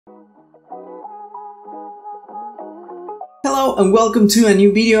Hello and welcome to a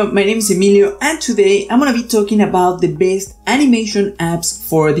new video. My name is Emilio and today I'm gonna be talking about the best animation apps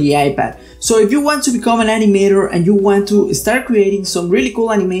for the iPad. So if you want to become an animator and you want to start creating some really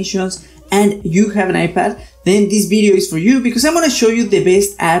cool animations and you have an iPad, then this video is for you because I'm gonna show you the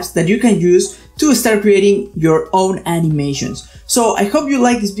best apps that you can use to start creating your own animations. So I hope you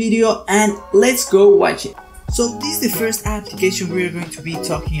like this video and let's go watch it. So this is the first application we are going to be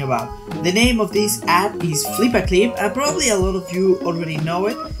talking about. The name of this app is Flipaclip, and probably a lot of you already know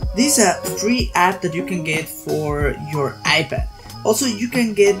it. This is a free app that you can get for your iPad. Also, you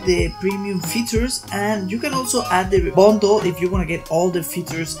can get the premium features and you can also add the bundle if you want to get all the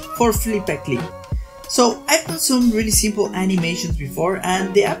features for Flipaclip. So I've done some really simple animations before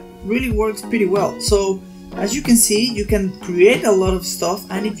and the app really works pretty well. So as you can see, you can create a lot of stuff,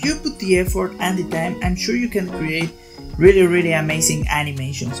 and if you put the effort and the time, I'm sure you can create really amazing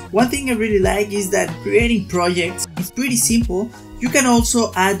animations. One thing I really like is that creating projects is pretty simple. You can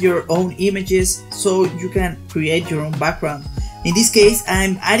also add your own images, so you can create your own background. In this case,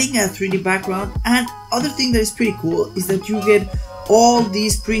 I'm adding a 3D background, and other thing that is pretty cool is that you get all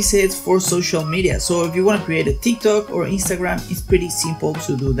these presets for social media. So if you want to create a TikTok or Instagram, it's pretty simple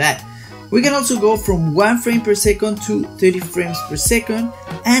to do that. We can also go from 1 frame per second to 30 frames per second,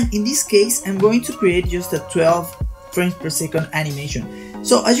 and in this case I'm going to create just a 12 frames per second animation.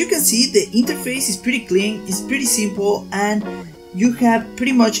 So as you can see, the interface is pretty clean, it's pretty simple, and you have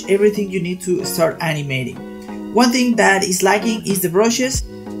pretty much everything you need to start animating. One thing that is lacking is the brushes.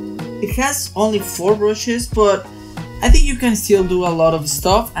 It has only 4 brushes, but I think you can still do a lot of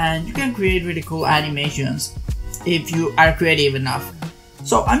stuff and you can create really cool animations if you are creative enough.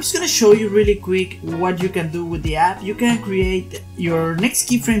 So I'm just gonna show you really quick what you can do with the app. You can create your next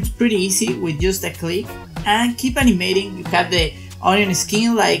keyframes pretty easy with just a click and keep animating. You have the onion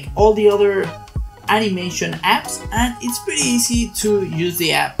skin like all the other animation apps, and it's pretty easy to use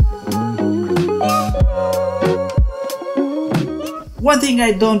the app. One thing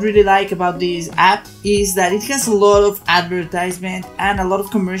I don't really like about this app is that it has a lot of advertisement and a lot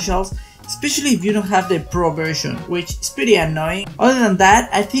of commercials, especially if you don't have the pro version, which is pretty annoying. Other than that,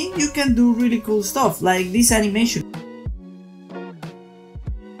 I think you can do really cool stuff like this animation.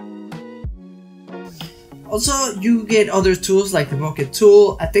 Also, you get other tools like the bucket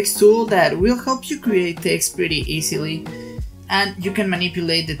tool, a text tool that will help you create text pretty easily, and you can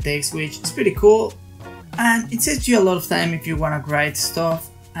manipulate the text, which is pretty cool, and it saves you a lot of time if you want to write stuff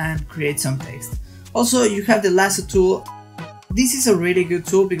and create some text. Also, you have the lasso tool. This is a really good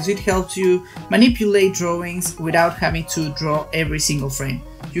tool because it helps you manipulate drawings without having to draw every single frame.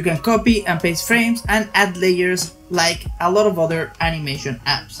 You can copy and paste frames and add layers like a lot of other animation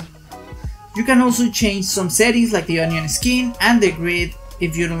apps. You can also change some settings like the onion skin and the grid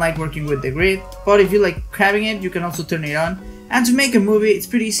if you don't like working with the grid, but if you like having it, you can also turn it on. And to make a movie, it's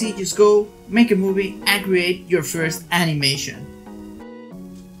pretty easy. Just go make a movie and create your first animation.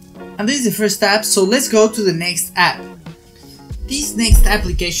 And this is the first app, so let's go to the next app. This next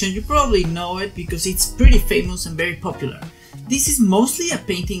application, you probably know it because it's pretty famous and very popular. This is mostly a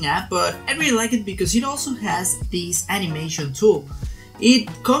painting app, but I really like it because it also has this animation tool. It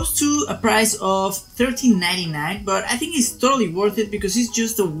comes to a price of $13.99, but I think it's totally worth it because it's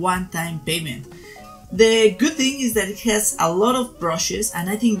just a one-time payment. The good thing is that it has a lot of brushes, and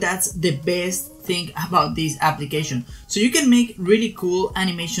I think that's the best thing about this application. So you can make really cool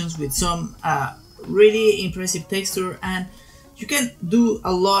animations with some really impressive texture, and you can do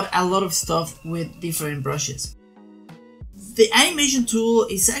a lot of stuff with different brushes. The animation tool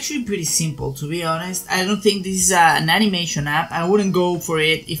is actually pretty simple, to be honest. I don't think this is an animation app. I wouldn't go for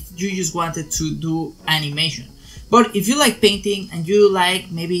it if you just wanted to do animation. But if you like painting and you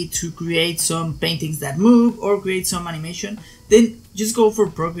like maybe to create some paintings that move or create some animation, then just go for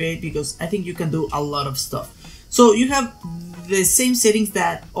Procreate because I think you can do a lot of stuff. So you have the same settings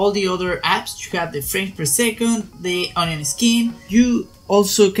that all the other apps. You have the frames per second, the onion skin. You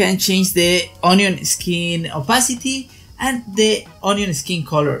also can change the onion skin opacity and the onion skin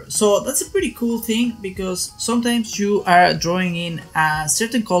color. So that's a pretty cool thing because sometimes you are drawing in a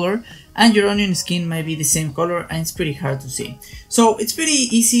certain color and your onion skin might be the same color and it's pretty hard to see. So it's pretty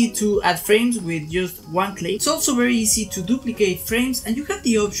easy to add frames with just one click. It's also very easy to duplicate frames, and you have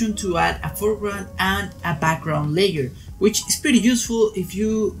the option to add a foreground and a background layer, which is pretty useful if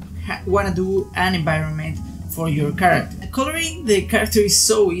you want to do an environment for your character. Coloring the character is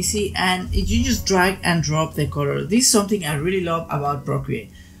so easy, and you just drag and drop the color. This is something I really love about Procreate.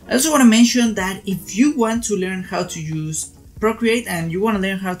 I also want to mention that if you want to learn how to use Procreate and you want to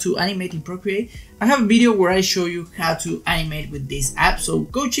learn how to animate in Procreate, I have a video where I show you how to animate with this app, so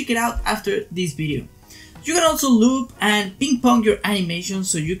go check it out after this video. You can also loop and ping pong your animation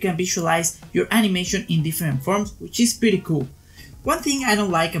so you can visualize your animation in different forms, which is pretty cool. One thing I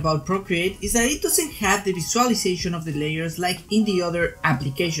don't like about Procreate is that it doesn't have the visualization of the layers like in the other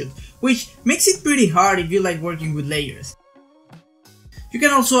applications, which makes it pretty hard if you like working with layers. You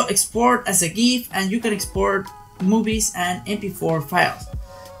can also export as a GIF, and you can export movies and MP4 files.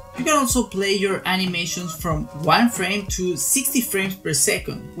 You can also play your animations from 1 frame to 60 frames per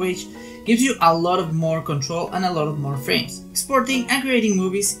second, which gives you a lot of more control and a lot of more frames. Exporting and creating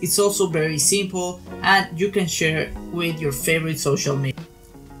movies is also very simple, and you can share with your favorite social media.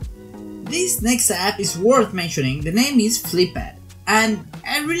 This next app is worth mentioning. The name is Flippad, and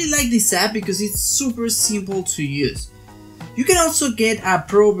I really like this app because it's super simple to use. You can also get a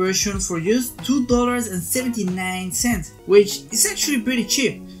pro version for just $2.79, which is actually pretty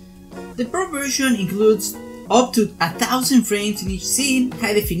cheap. The pro version includes up to 1000 frames in each scene,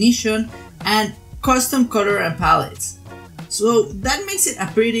 high definition, and custom color and palettes. So that makes it a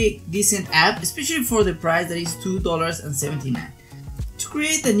pretty decent app, especially for the price that is $2.79. To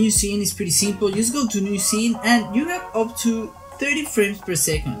create a new scene is pretty simple. You just go to new scene and you have up to 30 frames per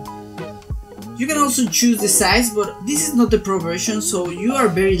second. You can also choose the size, but this is not the pro version, so you are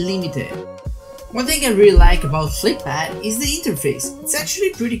very limited. One thing I really like about Flippad is the interface. It's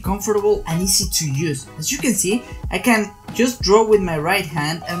actually pretty comfortable and easy to use. As you can see, I can just draw with my right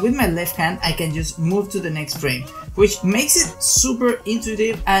hand, and with my left hand I can just move to the next frame, which makes it super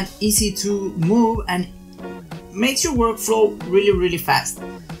intuitive and easy to move and makes your workflow really fast.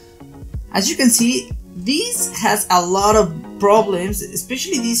 As you can see, this has a lot of problems,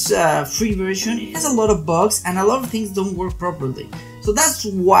 especially this free version. It has a lot of bugs and a lot of things don't work properly. So that's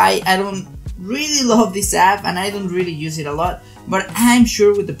why I don't really love this app and I don't really use it a lot, but I'm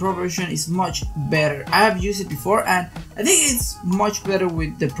sure with the pro version it's much better. I have used it before and I think it's much better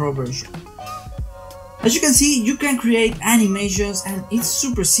with the pro version. As you can see, you can create animations and it's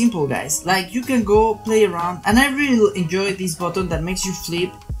super simple, guys. Like, you can go play around, and I really enjoy this button that makes you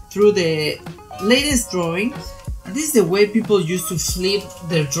flip through the latest drawing. And this is the way people used to flip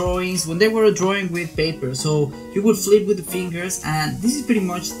their drawings when they were drawing with paper. So you would flip with the fingers, and this is pretty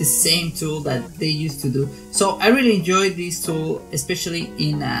much the same tool that they used to do. So I really enjoy this tool, especially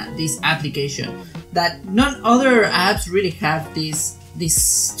in this application, that none other apps really have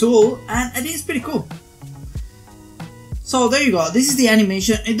this tool, and I think it's pretty cool. So there you go, this is the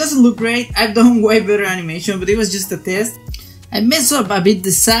animation. It doesn't look great, I've done way better animation, but it was just a test. I messed up a bit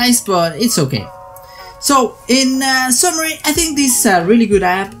the size, but it's okay. So in summary, I think this is a really good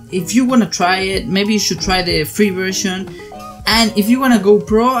app. If you want to try it, maybe you should try the free version. And if you want to go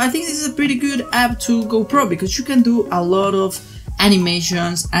pro, I think this is a pretty good app to go pro, because you can do a lot of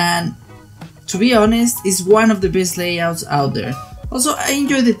animations, and to be honest, it's one of the best layouts out there. Also, I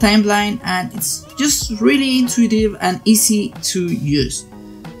enjoy the timeline and it's just really intuitive and easy to use.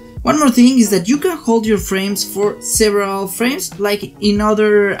 One more thing is that you can hold your frames for several frames like in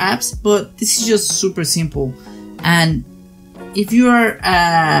other apps, but this is just super simple. And if you are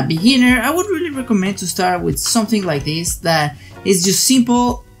a beginner, I would really recommend to start with something like this that is just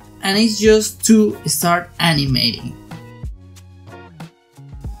simple and it's just to start animating.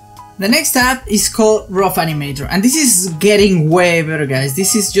 The next app is called RoughAnimator, and this is getting way better, guys.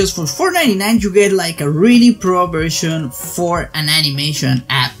 This is just for $4.99. You get like a really pro version for an animation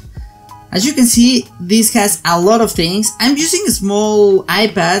app. As you can see, this has a lot of things. I'm using a small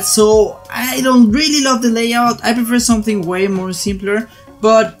iPad, so I don't really love the layout. I prefer something way more simpler.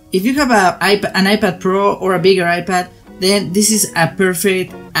 But if you have an iPad Pro or a bigger iPad, then this is a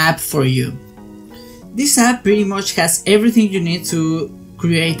perfect app for you. This app pretty much has everything you need to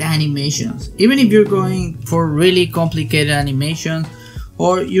create animations. Even if you're going for really complicated animations,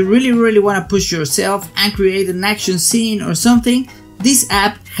 or you really want to push yourself and create an action scene or something, this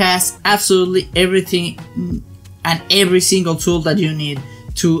app has absolutely everything and every single tool that you need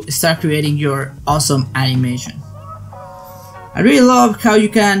to start creating your awesome animation. I really love how you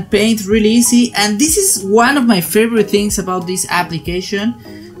can paint really easy, and this is one of my favorite things about this application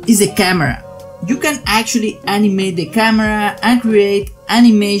is the camera. You can actually animate the camera and create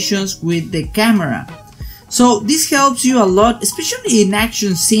animations with the camera. So this helps you a lot, especially in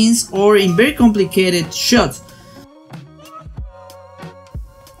action scenes or in very complicated shots.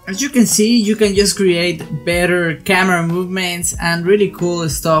 As you can see, you can just create better camera movements and really cool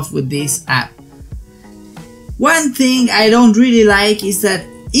stuff with this app. One thing I don't really like is that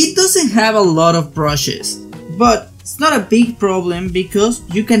it doesn't have a lot of brushes, but it's not a big problem because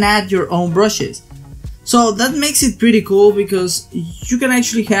you can add your own brushes. So that makes it pretty cool because you can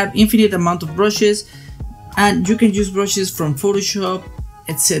actually have infinite amount of brushes and you can use brushes from Photoshop,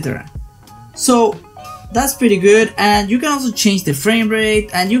 etc. So That's pretty good, and you can also change the frame rate,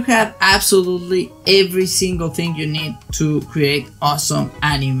 and you have absolutely every single thing you need to create awesome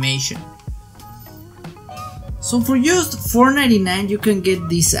animation. So for just $4.99 you can get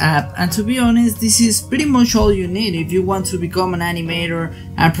this app, and to be honest, this is pretty much all you need if you want to become an animator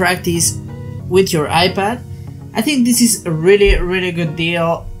and practice with your iPad. I think this is a really good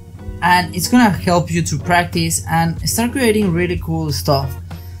deal, and it's gonna help you to practice and start creating really cool stuff.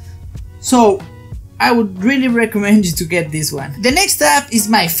 So I would really recommend you to get this one. The next app is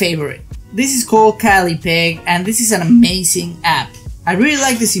my favorite. This is called Kinepig, and this is an amazing app. I really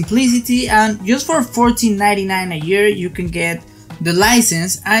like the simplicity, and just for $14.99 a year you can get the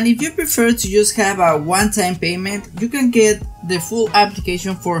license, and if you prefer to just have a one-time payment, you can get the full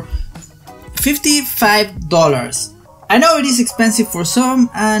application for $55. I know it is expensive for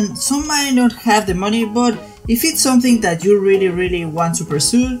some, and some might not have the money, but if it's something that you really want to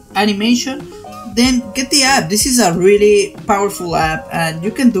pursue, animation, then get the app. This is a really powerful app, and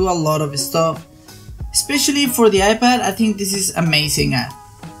you can do a lot of stuff. Especially for the iPad, I think this is amazing app.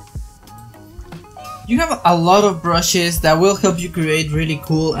 You have a lot of brushes that will help you create really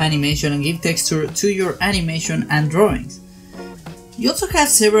cool animation and give texture to your animation and drawings. You also have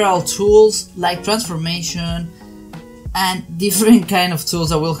several tools like transformation and different kind of tools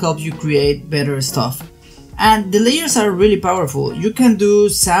that will help you create better stuff. And the layers are really powerful. You can do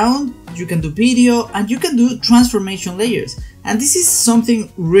sound, you can do video, and you can do transformation layers. And this is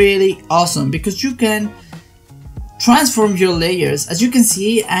something really awesome because you can transform your layers. As you can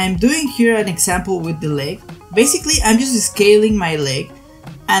see, I'm doing here an example with the leg. Basically, I'm just scaling my leg,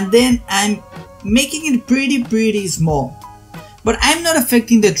 and then I'm making it pretty small. But I'm not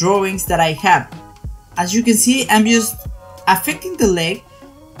affecting the drawings that I have. As you can see, I'm just affecting the leg,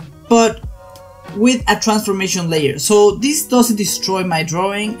 but with a transformation layer. So this doesn't destroy my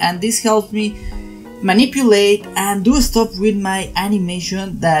drawing, and this helps me manipulate and do stuff with my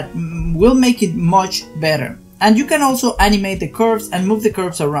animation that will make it much better. And you can also animate the curves and move the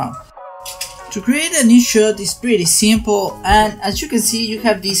curves around. To create a new shot is pretty simple, and as you can see, you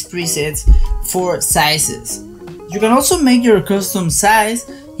have these presets for sizes. You can also make your custom size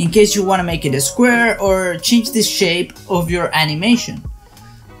in case you want to make it a square or change the shape of your animation.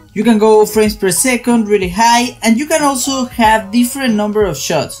 You can go frames per second really high, and you can also have different number of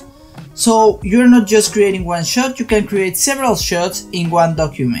shots. So you're not just creating one shot, you can create several shots in one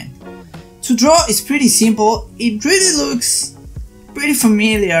document. To draw is pretty simple. It really looks pretty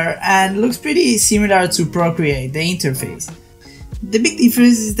familiar and looks pretty similar to Procreate, the interface. The big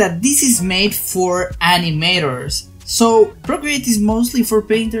difference is that this is made for animators. So Procreate is mostly for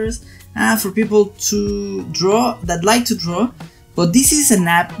painters and for people to draw, that like to draw, but this is an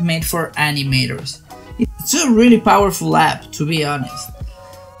app made for animators. It's a really powerful app, to be honest.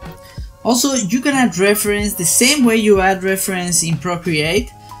 Also, you can add reference the same way you add reference in Procreate.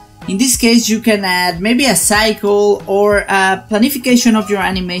 In this case, you can add maybe a cycle or a planification of your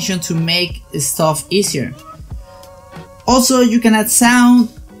animation to make stuff easier. Also, you can add sound,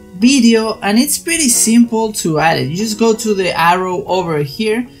 video, and it's pretty simple to add it. You just go to the arrow over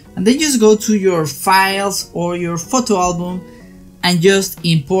here, and then just go to your files or your photo album and just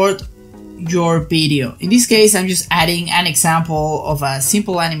import your video. In this case, I'm just adding an example of a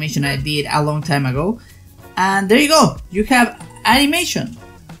simple animation I did a long time ago, and there you go, you have animation.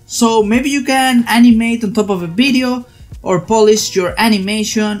 So maybe you can animate on top of a video or polish your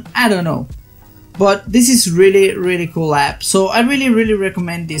animation, I don't know. But this is really cool app, so I really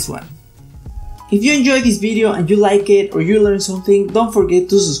recommend this one. If you enjoyed this video and you like it or you learned something, don't forget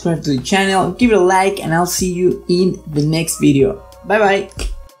to subscribe to the channel, give it a like, and I'll see you in the next video. Bye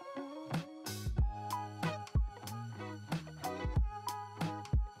bye!